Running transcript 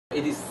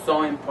it is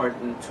so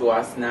important to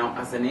us now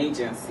as an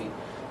agency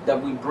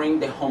that we bring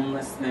the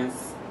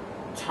homelessness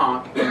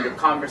talk in the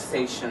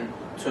conversation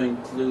to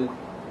include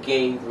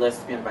gay,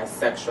 lesbian,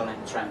 bisexual,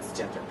 and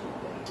transgender people.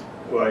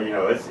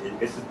 Well,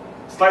 it's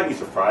slightly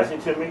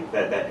surprising to me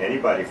that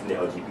anybody from the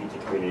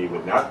LGBT community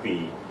would not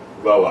be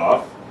well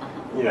off,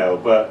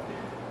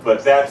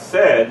 but that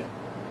said,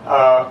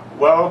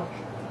 well,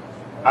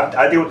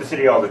 I deal with the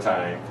city all the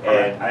time,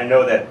 and I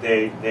know that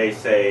they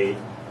say,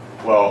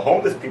 well,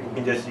 homeless people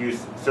can just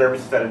use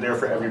services that are there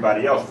for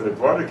everybody else, for the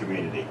broader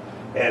community.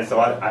 And so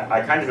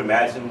I kind of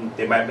imagine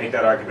they might make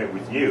that argument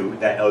with you,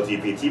 that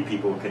LGBT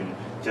people can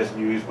just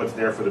use what's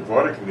there for the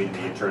broader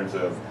community in terms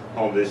of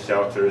homeless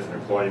shelters and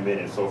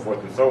employment and so forth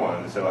and so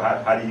on. So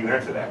how do you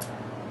answer that?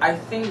 I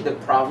think the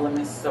problem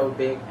is so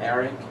big,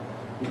 Eric,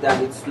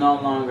 that it's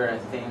no longer a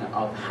thing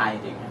of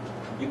hiding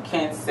it. You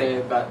can't say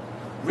it, but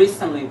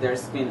recently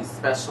there's been a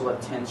special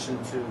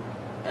attention to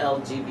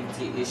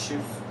LGBT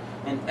issues,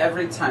 and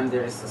every time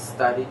there is a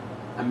study,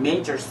 a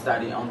major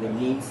study on the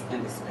needs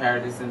and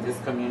disparities in this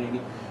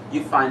community,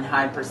 you find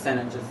high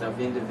percentages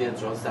of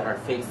individuals that are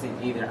facing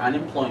either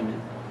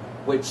unemployment,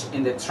 which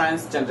in the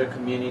transgender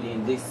community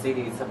in this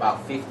city is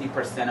about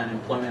 50%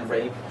 unemployment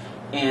rate,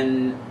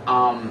 and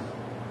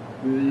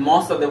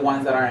most of the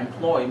ones that are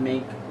employed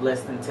make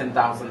less than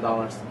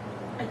 $10,000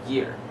 a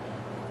year.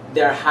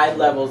 There are high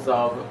levels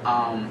of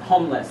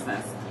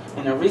homelessness.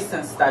 In a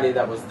recent study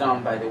that was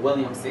done by the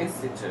Williams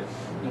Institute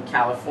in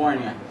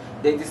California,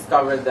 they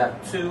discovered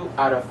that 2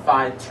 out of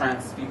 5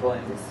 trans people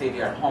in the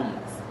city are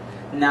homeless.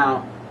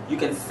 Now, you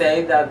can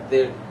say that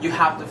you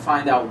have to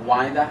find out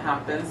why that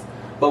happens,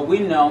 but we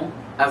know,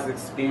 as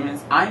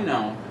experience, I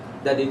know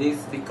that it is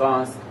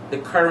because the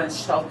current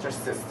shelter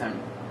system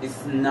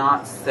is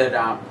not set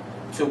up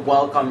to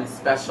welcome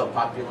special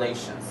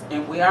populations.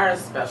 And we are a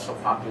special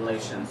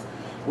populations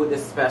with the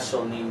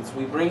special needs.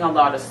 We bring a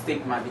lot of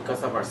stigma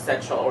because of our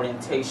sexual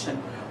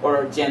orientation or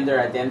our gender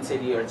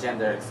identity or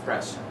gender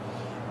expression.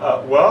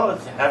 Well,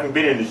 having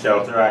been in the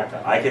shelter,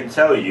 I can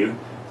tell you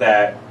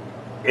that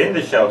in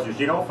the shelters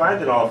you don't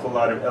find an awful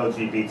lot of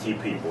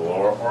LGBT people,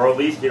 or at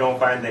least you don't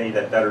find any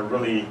that are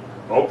really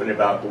open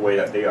about the way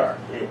that they are.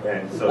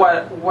 And so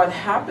what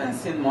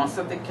happens in most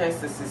of the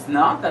cases is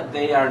not that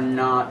they are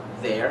not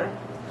there,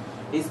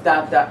 is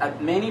that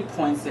at many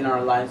points in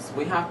our lives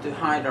we have to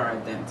hide our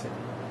identity.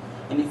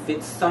 And if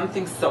it's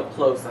something so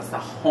close as a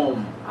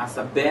home, as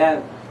a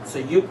bed, so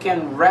you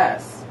can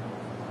rest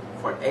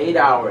for 8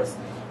 hours,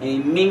 and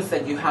it means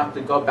that you have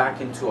to go back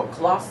into a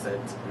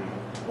closet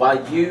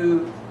while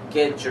you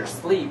get your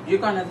sleep, you're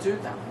going to do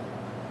that.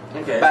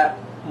 Okay. But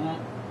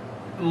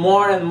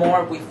more and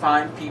more we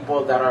find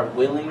people that are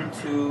willing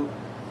to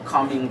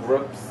come in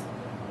groups.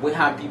 We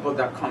have people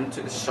that come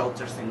to the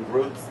shelters in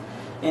groups.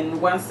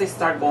 And once they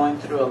start going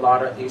through a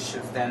lot of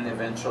issues, then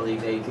eventually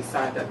they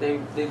decide that they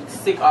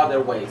seek other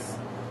ways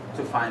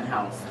to find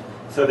housing.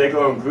 So they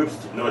go in groups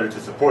in order to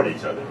support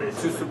each other,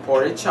 basically. To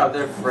support each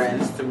other,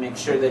 friends, to make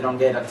sure they don't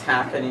get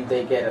attacked, and if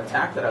they get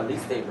attacked, that at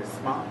least they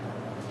respond.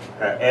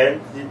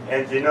 And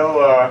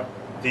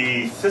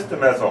the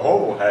system as a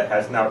whole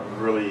has not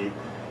really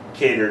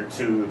catered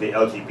to the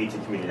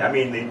LGBT community. I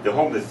mean, the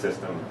homeless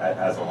system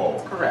as a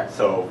whole. Correct.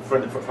 So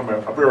from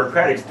a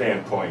bureaucratic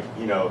standpoint,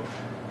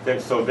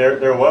 so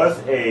there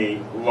was a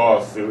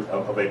lawsuit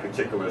of a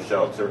particular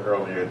shelter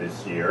earlier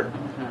this year,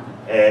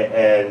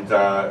 and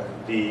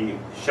the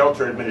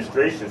shelter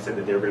administration said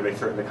that they were going to make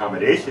certain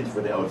accommodations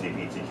for the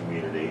LGBT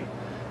community.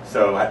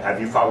 So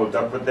have you followed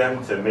up with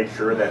them to make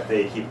sure that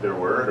they keep their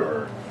word,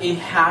 or? It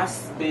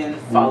has been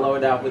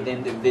followed up with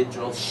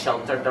individual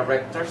shelter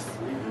directors,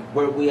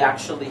 where we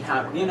actually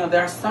have,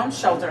 there are some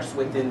shelters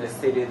within the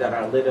city that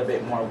are a little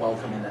bit more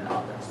welcoming than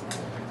others.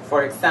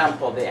 For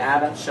example, the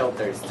Adams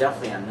shelter is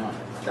definitely unknown.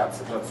 That's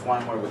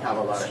one where we have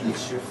a lot of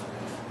issues.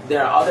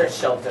 There are other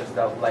shelters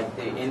that, like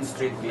the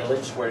In-Street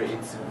Village, where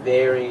it's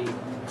very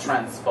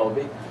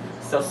transphobic.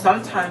 So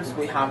sometimes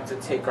we have to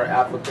take our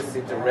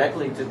advocacy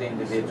directly to the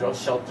individual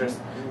shelters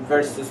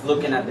versus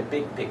looking at the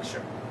big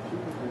picture.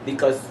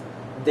 Because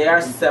there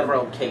are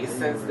several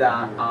cases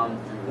that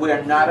we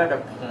are not at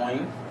a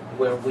point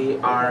where we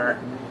are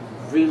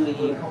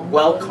really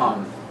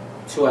welcome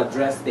to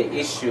address the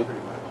issue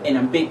in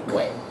a big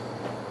way.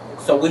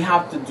 So we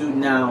have to do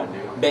now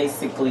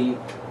basically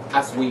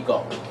as we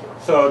go.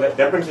 So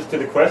that brings us to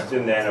the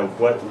question then of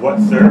what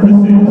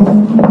services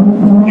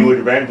you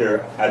would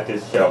render at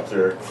this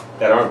shelter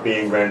that aren't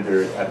being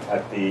rendered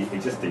at the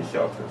existing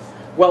shelters.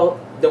 Well,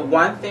 the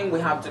one thing we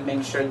have to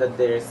make sure that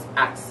there is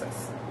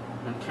access.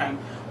 Okay,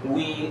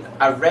 we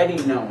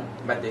already know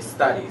by the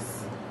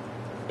studies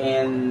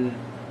and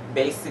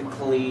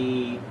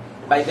basically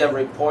by the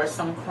reports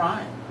on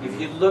crime. If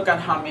you look at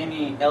how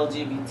many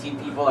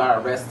LGBT people are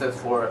arrested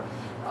for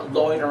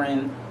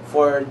loitering,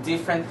 for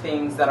different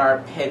things that are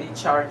petty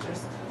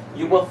charges,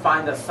 you will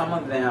find that some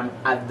of them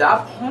at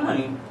that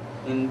point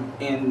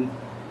in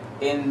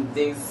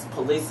these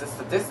police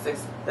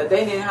statistics that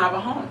they didn't have a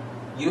home.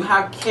 You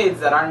have kids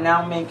that are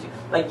now making,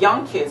 like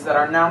young kids that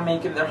are now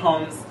making their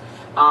homes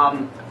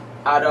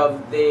out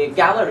of the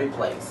gallery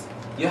place.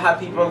 You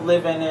have people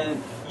living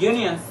in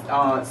Union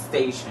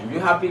Station. You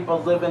have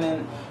people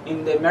living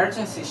in the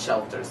emergency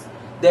shelters.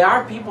 There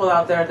are people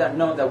out there that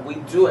know that we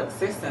do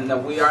exist and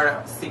that we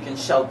are seeking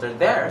shelter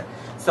there.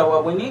 So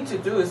what we need to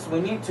do is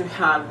we need to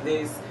have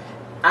this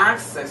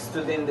access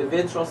to the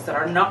individuals that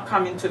are not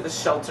coming to the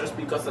shelters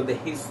because of the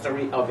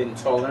history of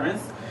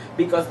intolerance,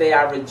 because they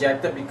are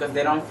rejected, because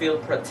they don't feel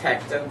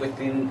protected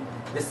within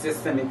the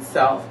system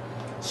itself.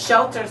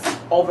 Shelters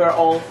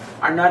overall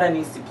are not an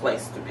easy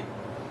place to be.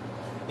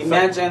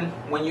 Imagine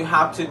when you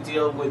have to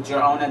deal with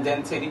your own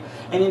identity.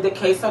 And in the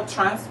case of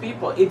trans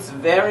people, it's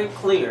very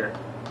clear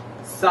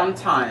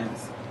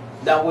sometimes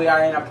that we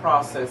are in a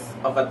process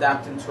of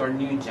adapting to our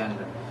new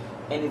gender.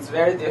 And it's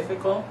very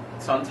difficult.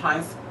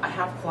 Sometimes I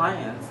have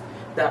clients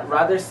that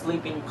rather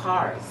sleep in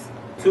cars,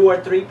 2 or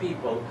 3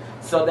 people,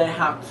 so they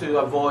have to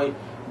avoid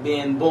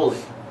being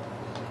bullied.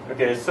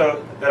 Okay,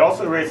 so that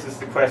also raises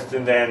the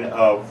question then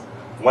of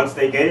once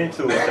they get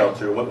into a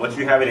shelter, once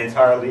you have an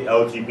entirely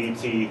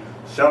LGBT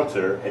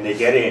shelter and they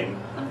get in,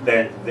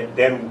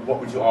 then what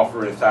would you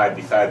offer inside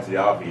besides the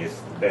obvious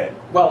bed?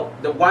 Well,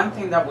 the one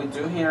thing that we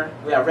do here,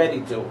 we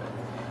already do it.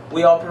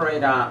 We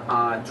operate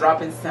a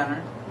drop-in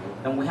center,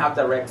 and we have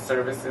direct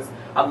services.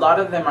 A lot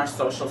of them are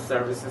social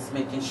services,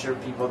 making sure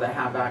people that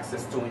have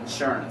access to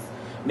insurance,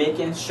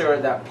 making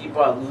sure that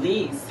people at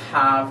least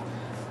have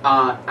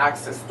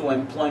access to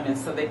employment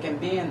so they can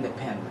be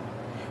independent.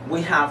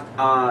 We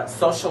have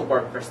social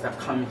workers that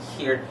come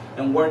here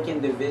and work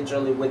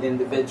individually with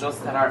individuals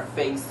that are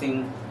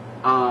facing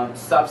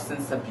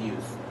substance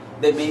abuse.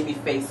 They may be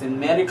facing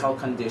medical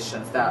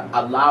conditions that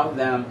allow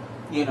them,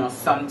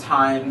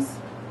 sometimes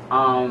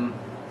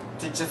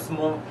to just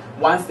move.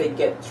 Once they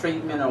get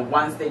treatment or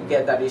once they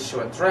get that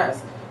issue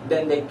addressed,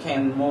 then they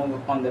can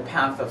move on the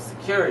path of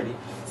security.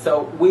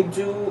 So we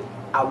do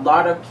a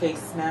lot of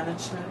case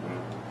management.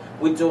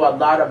 We do a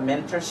lot of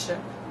mentorship.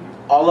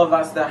 All of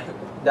us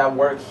that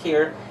work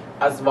here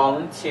as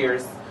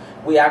volunteers,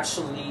 we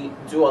actually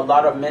do a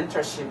lot of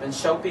mentorship and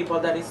show people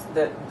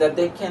that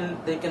they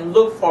can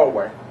look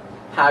forward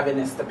having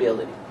a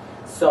stability.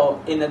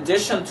 So in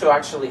addition to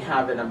actually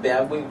having a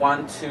bed, we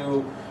want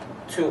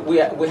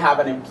we have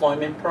an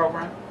employment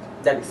program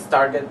that is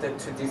targeted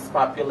to this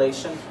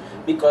population,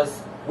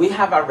 because we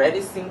have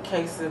already seen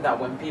cases that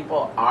when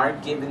people are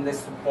given the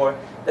support,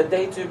 that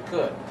they do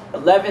good.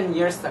 11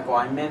 years ago,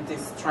 I met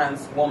this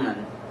trans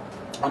woman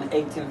on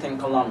 18th in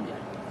Columbia.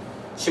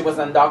 She was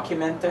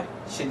undocumented.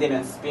 She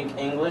didn't speak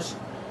English.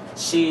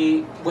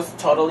 She was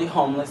totally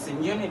homeless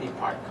in Unity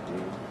Park.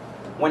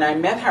 When I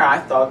met her, I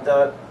thought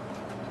that,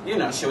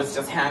 she was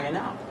just hanging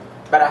out.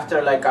 But after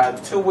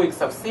 2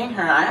 weeks of seeing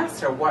her, I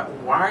asked her,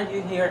 why are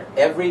you here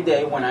every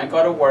day when I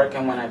go to work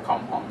and when I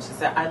come home? She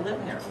said, I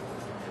live here.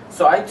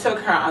 So I took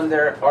her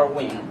under our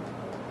wing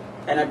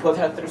and I put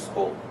her through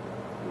school.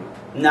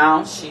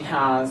 Now she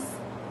has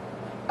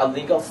a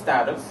legal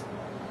status.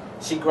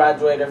 She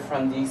graduated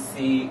from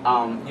DC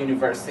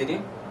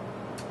University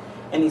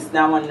and is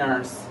now a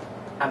nurse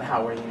at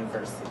Howard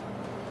University.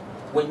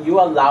 When you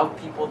allow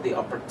people the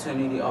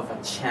opportunity of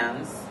a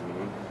chance,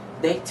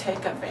 they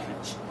take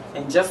advantage.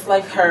 And just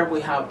like her,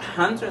 we have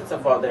hundreds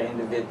of other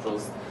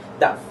individuals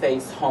that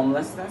face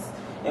homelessness,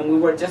 and we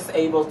were just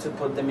able to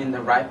put them in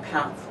the right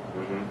path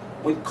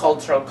with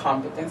cultural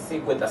competency,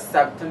 with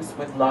acceptance,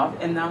 with love,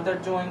 and now they're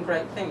doing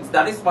great things.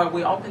 That is why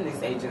we opened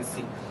this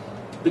agency,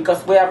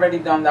 because we already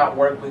done that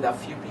work with a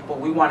few people.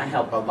 We want to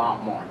help a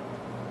lot more.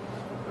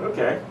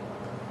 Okay.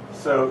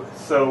 So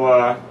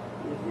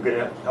we're going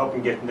to help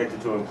them get connected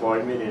to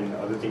employment and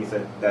other things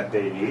that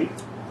they need.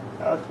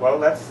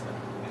 Well,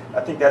 I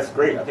think that's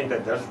great. I think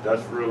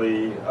that's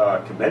really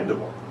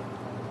commendable.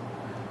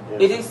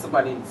 Yes. It is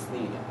what is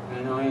needed.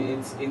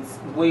 It's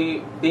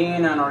we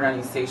being an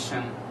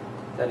organization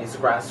that is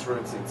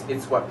grassroots.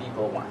 It's what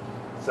people want.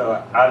 So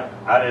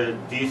out of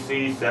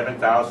DC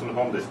 7,000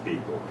 homeless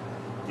people,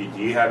 do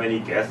you have any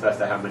guess as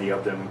to how many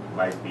of them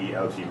might be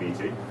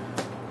LGBT?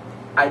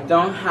 I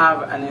don't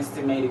have an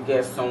estimated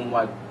guess on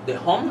what the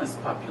homeless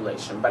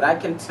population, but I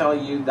can tell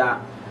you that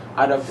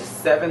out of the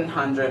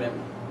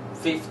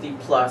 750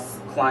 plus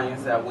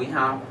clients that we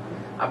have,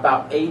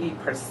 about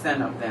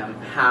 80% of them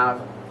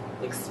have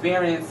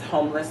experienced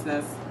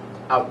homelessness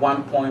at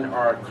one point or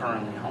are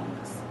currently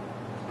homeless.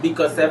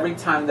 Because every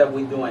time that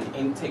we do an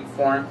intake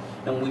form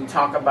and we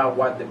talk about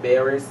what the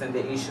barriers and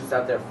the issues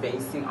that they're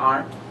facing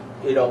are,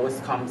 it always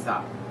comes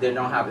up. They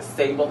don't have a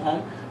stable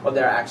home, or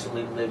they're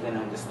actually living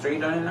on the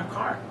street or in a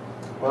car.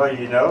 Well,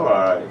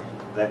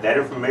 that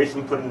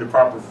information put in the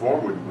proper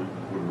form would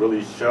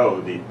really show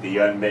the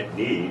unmet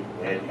need,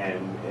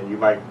 and you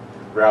might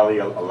rally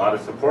a lot of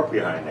support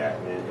behind that.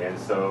 And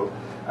so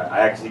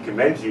I actually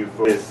commend you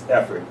for this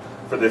effort,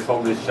 for this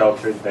homeless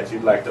shelter that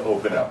you'd like to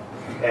open up.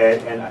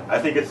 And I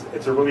think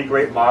it's a really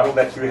great model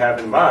that you have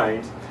in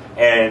mind.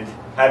 And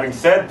having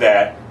said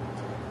that,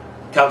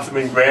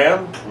 Councilman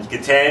Graham, and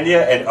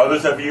Catania, and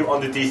others of you on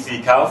the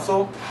DC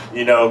Council,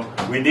 we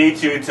need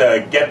you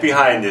to get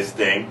behind this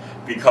thing,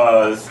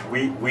 because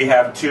we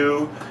have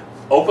 2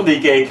 openly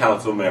gay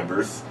council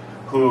members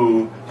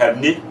who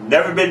have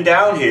never been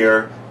down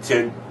here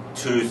to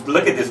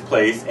look at this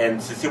place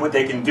and to see what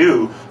they can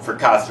do for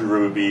Casa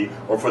Ruby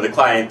or for the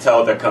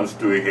clientele that comes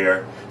through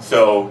here.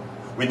 So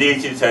we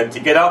need you to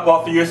get up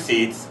off of your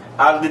seats,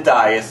 out of the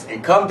dais,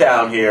 and come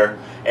down here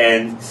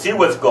and see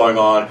what's going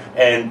on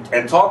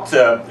and talk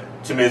to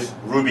Ms.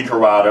 Ruby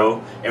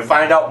Corrado and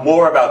find out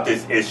more about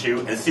this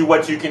issue and see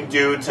what you can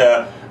do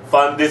to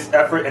fund this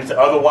effort and to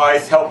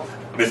otherwise help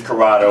Ms.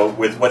 Corrado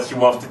with what she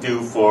wants to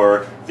do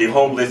for the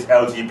homeless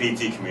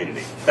LGBT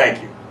community.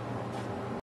 Thank you.